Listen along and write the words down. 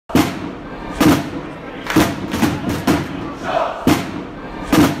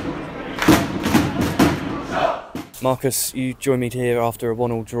Marcus, you joined me here after a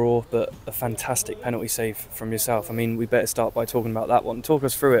 1-1 draw, but a fantastic penalty save from yourself. I mean, we better start by talking about that one. Talk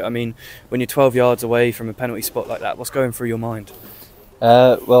us through it. I mean, when you're 12 yards away from a penalty spot like that, what's going through your mind?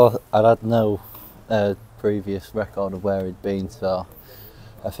 Well, I'd had no previous record of where he'd been, so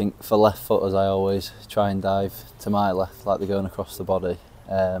I think for left footers I always try and dive to my left like they're going across the body,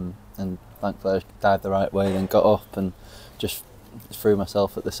 and thankfully I dived the right way, then got up and just threw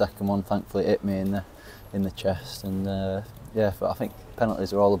myself at the second one. Thankfully it hit me in the chest, and yeah, but I think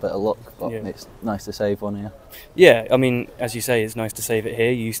penalties are all a bit of luck, but it's nice to save one here. Yeah, I mean, as you say, it's nice to save it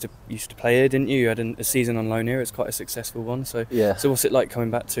here. You used to play here, didn't you? You had a season on loan here. It's quite a successful one. So yeah. So what's it like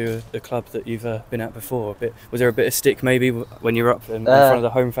coming back to the club that you've been at before? Was there a bit of stick maybe when you were up in front of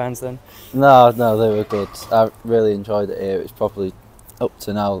the home fans then? No, they were good. I really enjoyed it here. It's probably up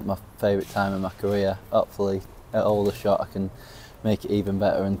to now my favourite time in my career. Hopefully at Aldershot I can make it even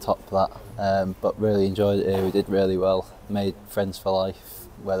better and top that, but really enjoyed it here. We did really well, made friends for life,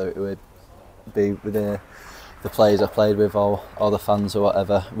 whether it would be with the players I played with or the fans or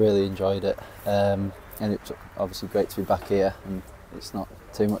whatever. Really enjoyed it, and it's obviously great to be back here, and it's not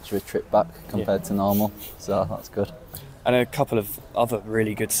too much of a trip back compared to normal, so that's good. And a couple of other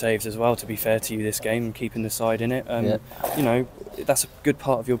really good saves as well, to be fair to you this game, keeping the side in it. You know, that's a good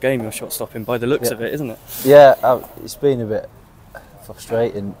part of your game, your shot stopping, by the looks of it, isn't it? Yeah, it's been a bit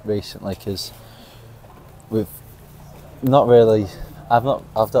frustrating recently because we've not really. I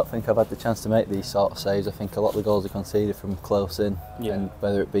don't think I've had the chance to make these sort of saves. I think a lot of the goals are conceded from close in, and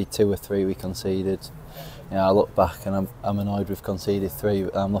whether it be 2 or 3 we conceded. You know, I look back and I'm annoyed we've conceded 3.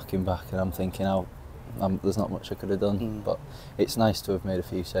 But I'm looking back and I'm thinking, there's not much I could have done. But it's nice to have made a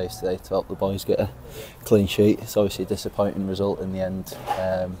few saves today to help the boys get a clean sheet. It's obviously a disappointing result in the end,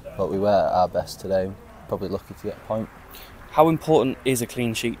 but we were at our best today. Probably lucky to get a point. How important is a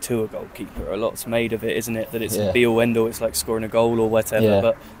clean sheet to a goalkeeper? A lot's made of it, isn't it? That it's a be-all, end-all. It's like scoring a goal or whatever.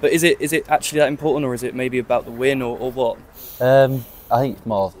 Yeah. But is it actually that important, or is it maybe about the win, or what? I think it's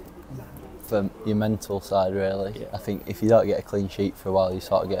more for your mental side, really. Yeah. I think if you don't get a clean sheet for a while, you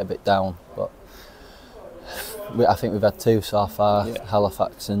sort of get a bit down. But I think we've had 2 so far,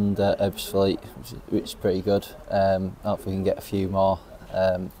 Halifax and Ebbsfleet, which is pretty good. Hopefully we can get a few more.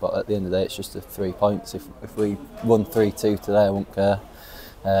 But at the end of the day, it's just the 3 points. If we won 3-2 today, I wouldn't care.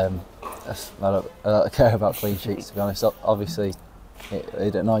 I don't care about clean sheets, to be honest. Obviously,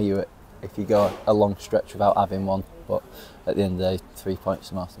 it'd annoy you if you go a long stretch without having one. But at the end of the day, 3 points is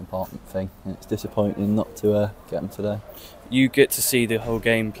the most important thing, and it's disappointing not to get them today. You get to see the whole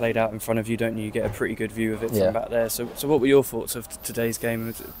game played out in front of you, don't you? You get a pretty good view of it from back there. So what were your thoughts of today's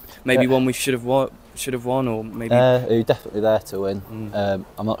game? Maybe one we should have won, or maybe we were definitely there to win.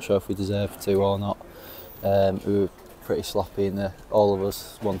 I'm not sure if we deserved to or not. We were pretty sloppy all of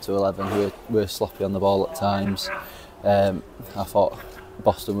us 1 to 11. We were sloppy on the ball at times. I thought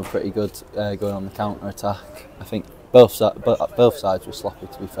Boston were pretty good going on the counter attack. I think both sides were sloppy,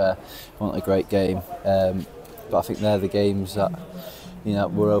 to be fair. It wasn't a great game. But I think they're the games that, you know,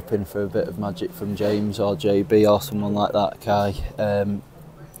 we're hoping for a bit of magic from James or JB or someone like that, Kai.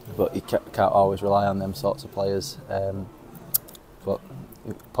 But you can't always rely on them sorts of players. But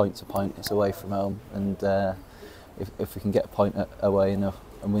point to point, it's away from home, and if we can get a point away and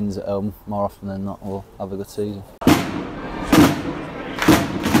wins at home more often than not, we'll have a good season.